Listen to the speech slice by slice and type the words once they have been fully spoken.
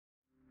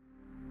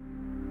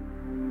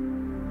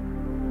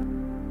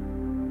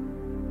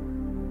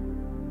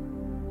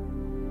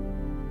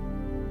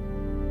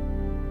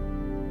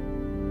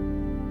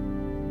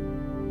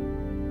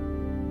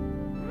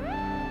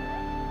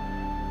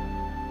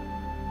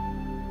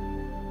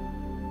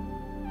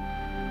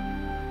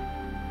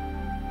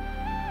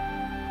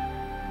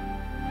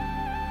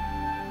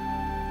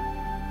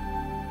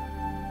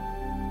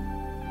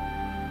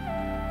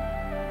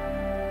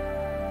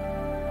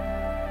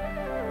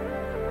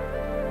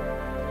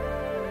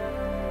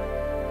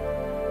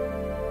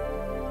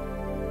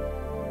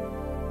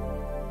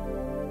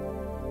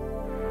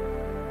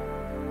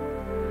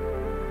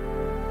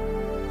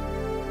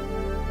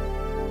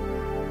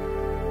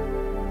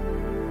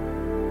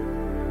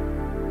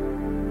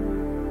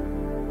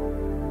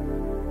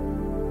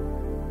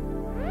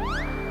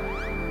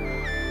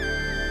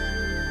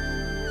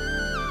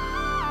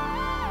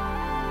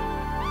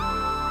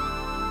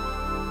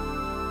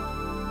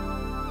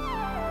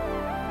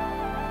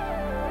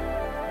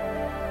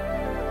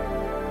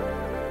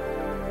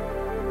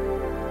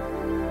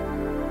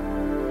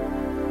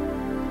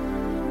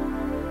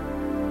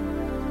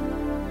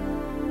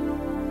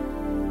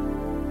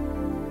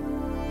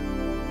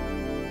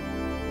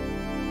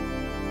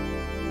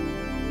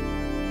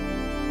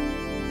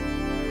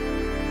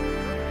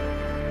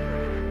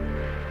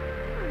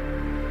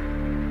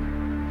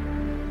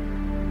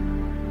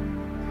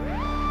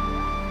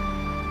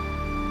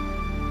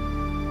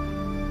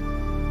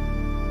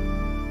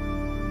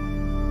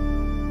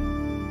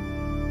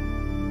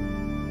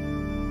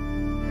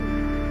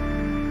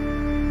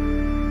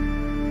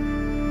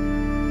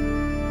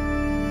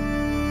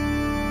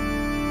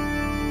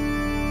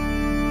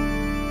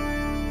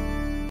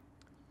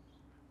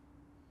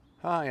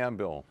Hi, I'm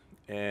Bill,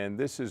 and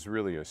this is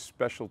really a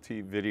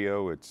specialty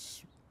video.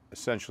 It's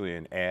essentially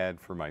an ad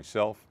for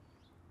myself,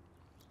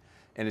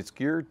 and it's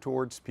geared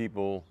towards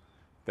people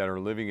that are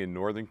living in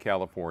Northern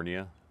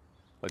California,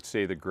 let's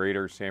say the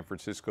greater San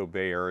Francisco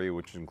Bay Area,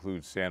 which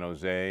includes San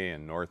Jose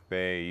and North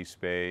Bay, East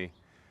Bay,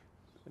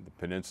 the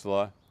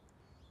peninsula,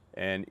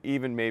 and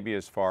even maybe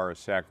as far as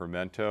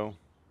Sacramento.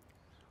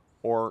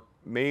 Or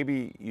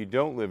maybe you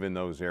don't live in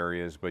those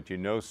areas, but you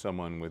know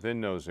someone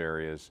within those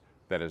areas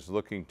that is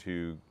looking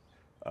to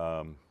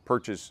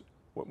purchase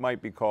what might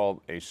be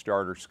called a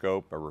starter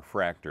scope, a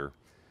refractor.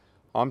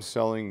 I'm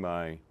selling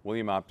my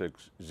William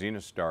Optics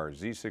Zenithstar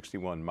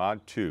Z61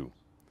 Mod 2.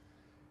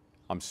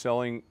 I'm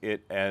selling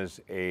it as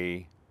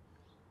a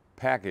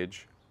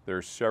package.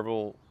 There's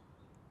several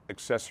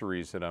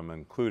accessories that I'm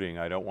including.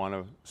 I don't want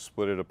to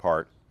split it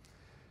apart.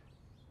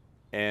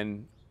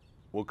 And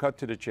we'll cut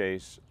to the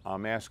chase.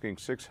 I'm asking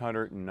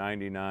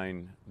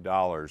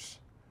 $699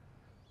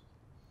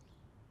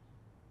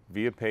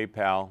 via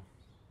PayPal,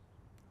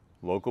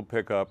 local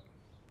pickup,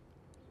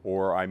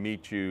 or I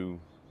meet you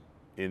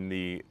in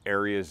the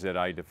areas that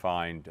I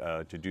defined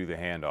to do the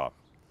handoff.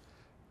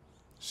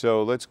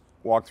 So let's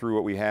walk through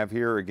what we have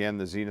here. Again,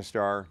 the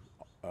Zenithstar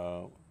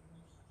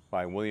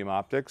by William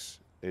Optics.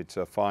 It's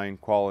a fine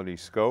quality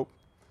scope.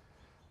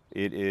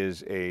 It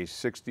is a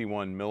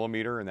 61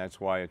 millimeter, and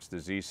that's why it's the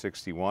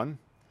Z61.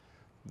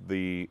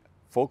 The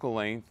focal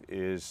length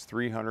is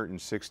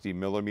 360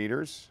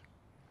 millimeters.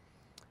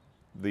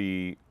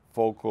 The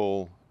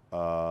focal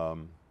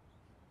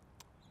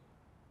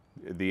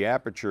the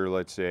aperture,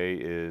 let's say,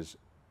 is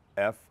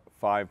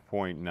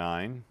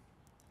f5.9.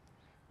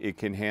 It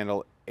can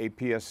handle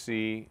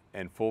APS-C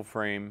and full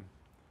frame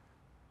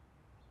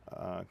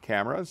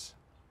cameras.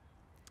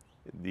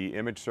 The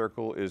image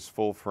circle is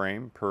full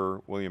frame per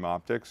William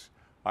Optics.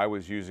 I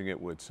was using it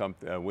with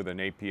an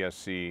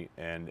APS-C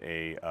and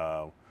a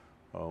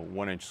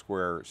 1-inch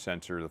square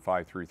sensor, the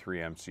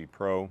 533 MC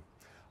Pro.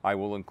 I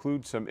will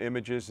include some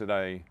images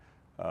that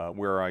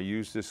where I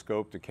use this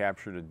scope to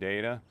capture the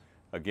data.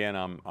 Again,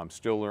 I'm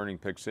still learning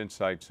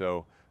PixInsight,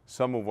 so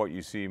some of what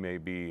you see may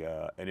be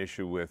an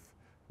issue with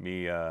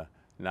me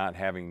not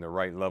having the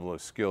right level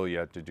of skill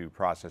yet to do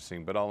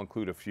processing, but I'll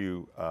include a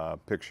few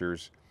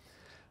pictures.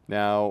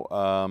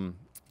 Now,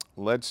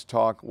 let's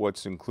talk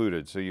what's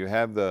included. So you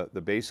have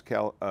the base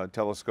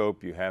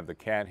telescope, you have the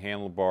cat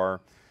handlebar.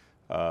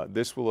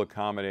 This will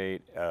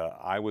accommodate,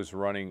 I was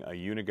running a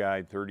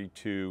Uniguide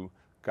 32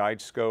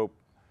 guide scope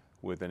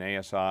with an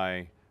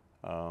ASI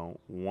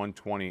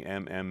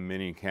 120mm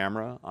mini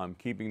camera. I'm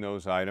keeping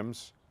those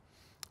items,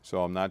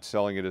 so I'm not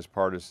selling it as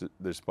part of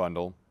this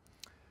bundle.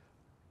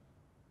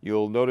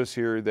 You'll notice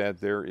here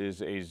that there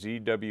is a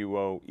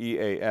ZWO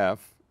EAF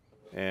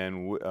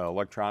and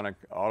electronic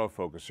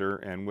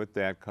autofocuser, and with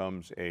that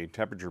comes a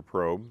temperature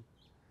probe,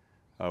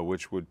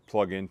 which would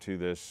plug into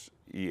this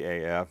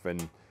EAF,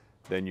 and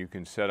then you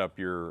can set up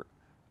your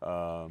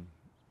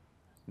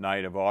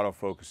night of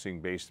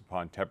autofocusing based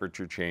upon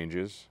temperature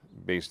changes,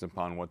 based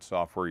upon what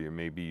software you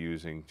may be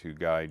using to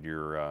guide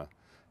your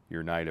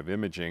night of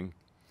imaging.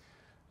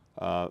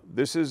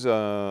 This is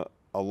a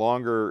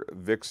longer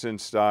Vixen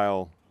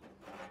style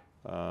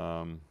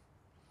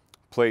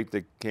plate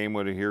that came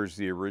with it. Here's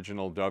the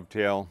original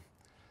dovetail.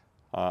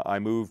 I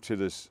moved to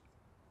this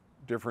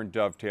different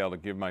dovetail to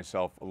give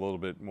myself a little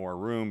bit more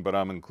room, but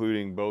I'm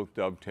including both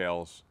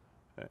dovetails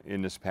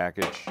in this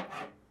package.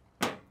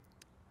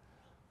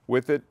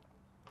 With it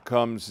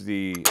comes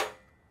the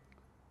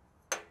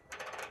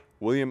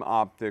William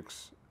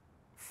Optics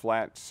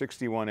Flat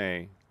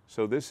 61A.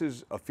 So this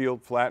is a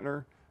field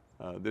flattener.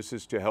 This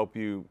is to help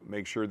you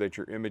make sure that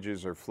your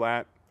images are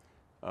flat,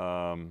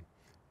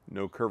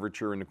 no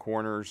curvature in the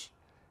corners.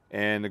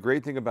 And the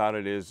great thing about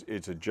it is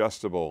it's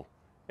adjustable.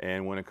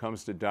 And when it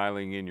comes to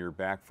dialing in your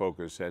back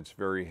focus, that's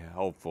very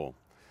helpful.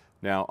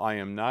 Now, I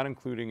am not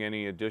including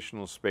any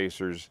additional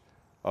spacers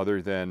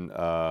other than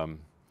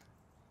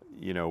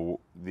you know,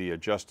 the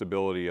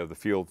adjustability of the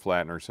field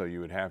flattener, so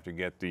you would have to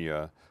get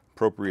the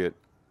appropriate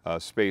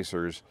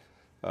spacers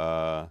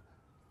to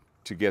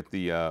get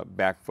the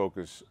back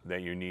focus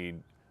that you need.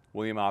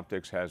 William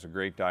Optics has a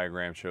great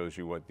diagram, shows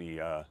you what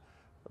the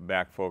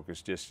back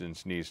focus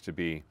distance needs to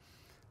be.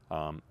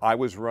 I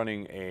was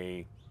running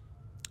a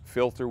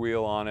filter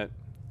wheel on it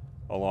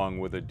along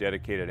with a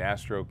dedicated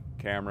Astro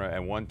camera.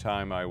 At one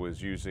time I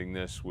was using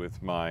this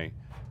with my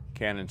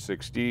Canon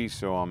 6D,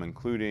 so I'm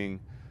including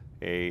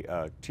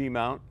a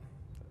T-mount,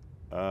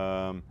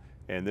 and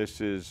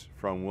this is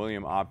from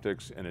William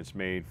Optics, and it's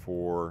made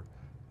for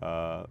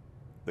the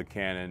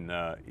Canon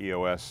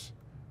EOS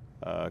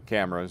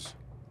cameras.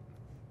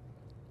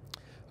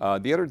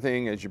 The other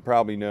thing, as you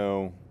probably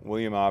know,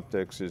 William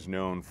Optics is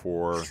known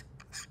for,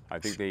 I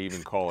think they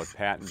even call it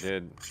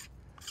patented,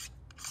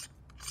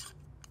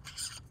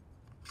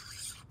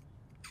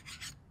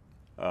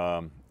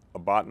 a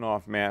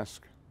Bahtinov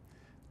mask.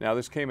 Now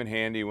this came in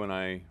handy when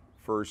I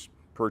first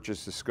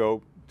purchased the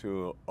scope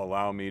to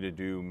allow me to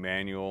do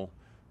manual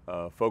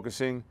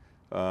focusing,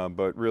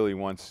 but really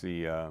once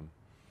the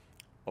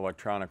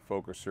electronic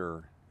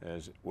focuser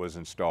was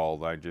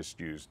installed, I just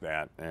used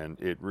that, and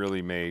it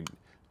really made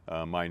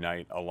my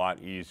night a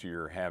lot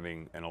easier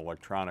having an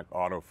electronic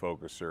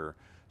autofocuser,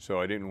 so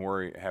I didn't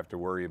have to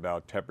worry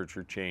about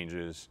temperature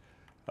changes.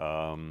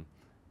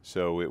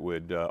 So it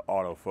would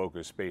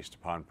autofocus based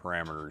upon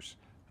parameters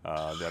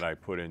that I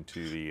put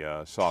into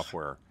the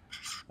software.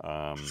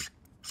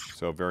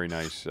 So very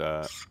nice,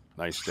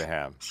 nice to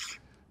have.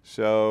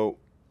 So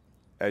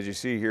as you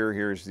see here,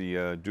 here's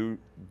the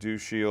dew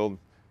shield.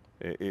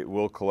 It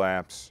will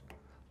collapse.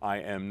 I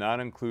am not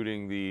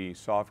including the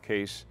soft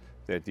case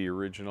that the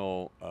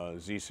original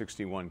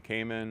Z61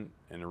 came in,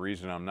 and the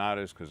reason I'm not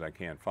is because I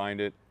can't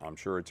find it. I'm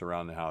sure it's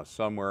around the house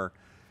somewhere.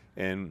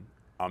 And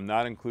I'm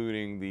not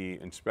including the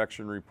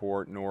inspection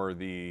report nor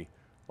the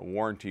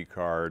warranty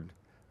card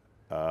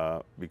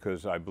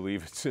because I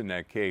believe it's in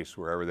that case,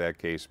 wherever that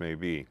case may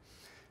be.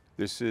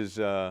 This is,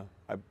 I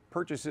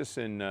purchased this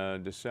in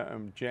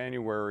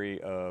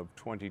January of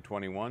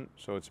 2021,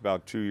 so it's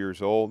about 2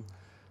 years old.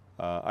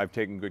 I've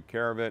taken good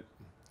care of it.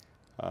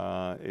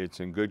 It's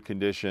in good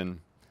condition.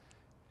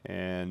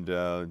 And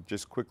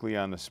just quickly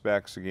on the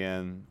specs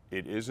again,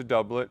 it is a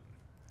doublet.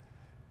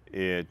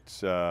 Its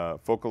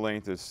focal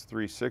length is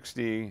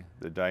 360,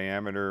 the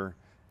diameter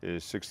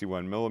is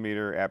 61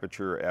 millimeter,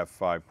 aperture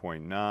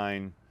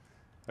f5.9.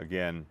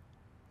 Again,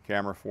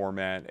 camera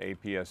format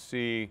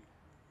APS-C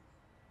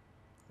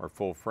or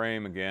full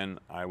frame. Again,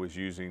 I was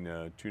using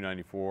the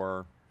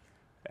 294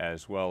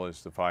 as well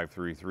as the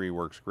 533,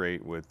 works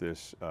great with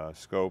this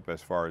scope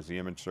as far as the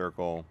image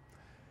circle.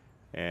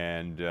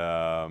 And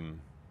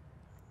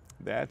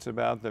that's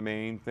about the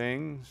main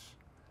things.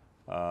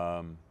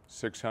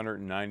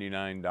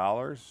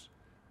 $699,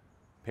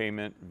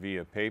 payment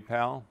via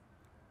PayPal,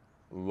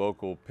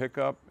 local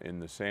pickup in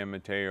the San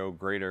Mateo,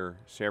 greater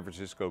San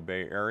Francisco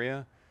Bay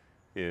Area.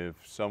 If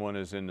someone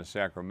is in the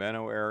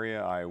Sacramento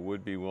area, I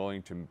would be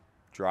willing to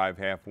drive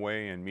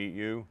halfway and meet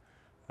you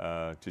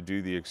to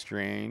do the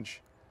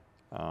exchange.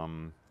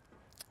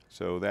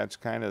 So that's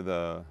kind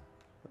of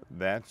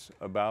that's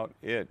about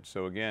it.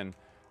 So again,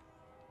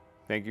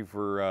 thank you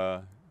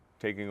for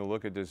taking a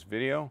look at this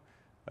video.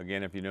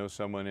 Again, if you know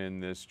someone in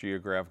this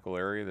geographical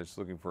area that's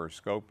looking for a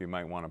scope, you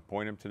might want to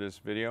point them to this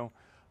video.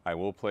 I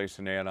will place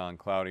an ad on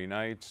Cloudy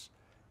Nights,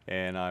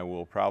 and I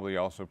will probably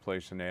also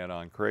place an ad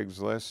on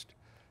Craigslist.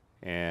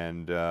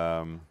 And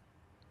I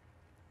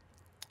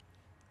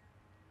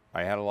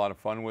had a lot of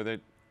fun with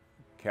it,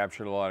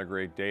 captured a lot of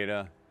great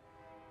data.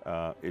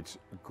 It's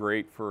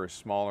great for a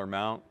smaller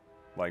mount,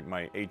 like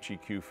my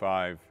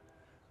HEQ5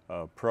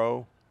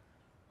 Pro.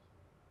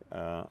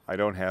 I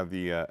don't have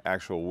the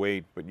actual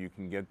weight, but you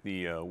can get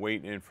the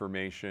weight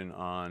information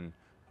on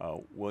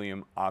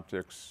William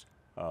Optics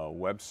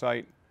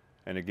website.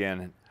 And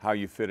again, how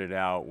you fit it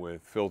out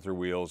with filter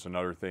wheels and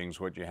other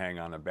things, what you hang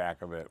on the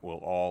back of it, will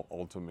all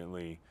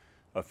ultimately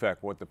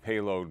affect what the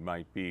payload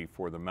might be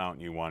for the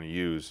mount you want to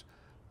use.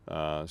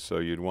 So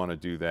you'd want to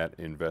do that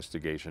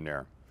investigation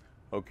there.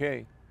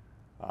 Okay,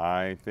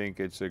 I think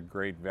it's a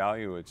great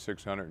value at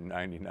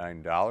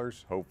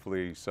 $699.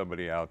 Hopefully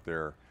somebody out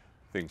there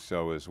thinks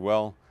so as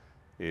well.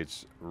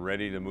 It's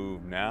ready to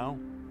move now,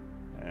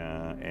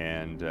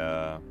 and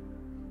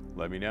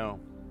let me know.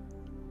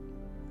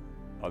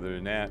 Other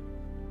than that,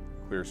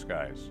 clear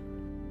skies.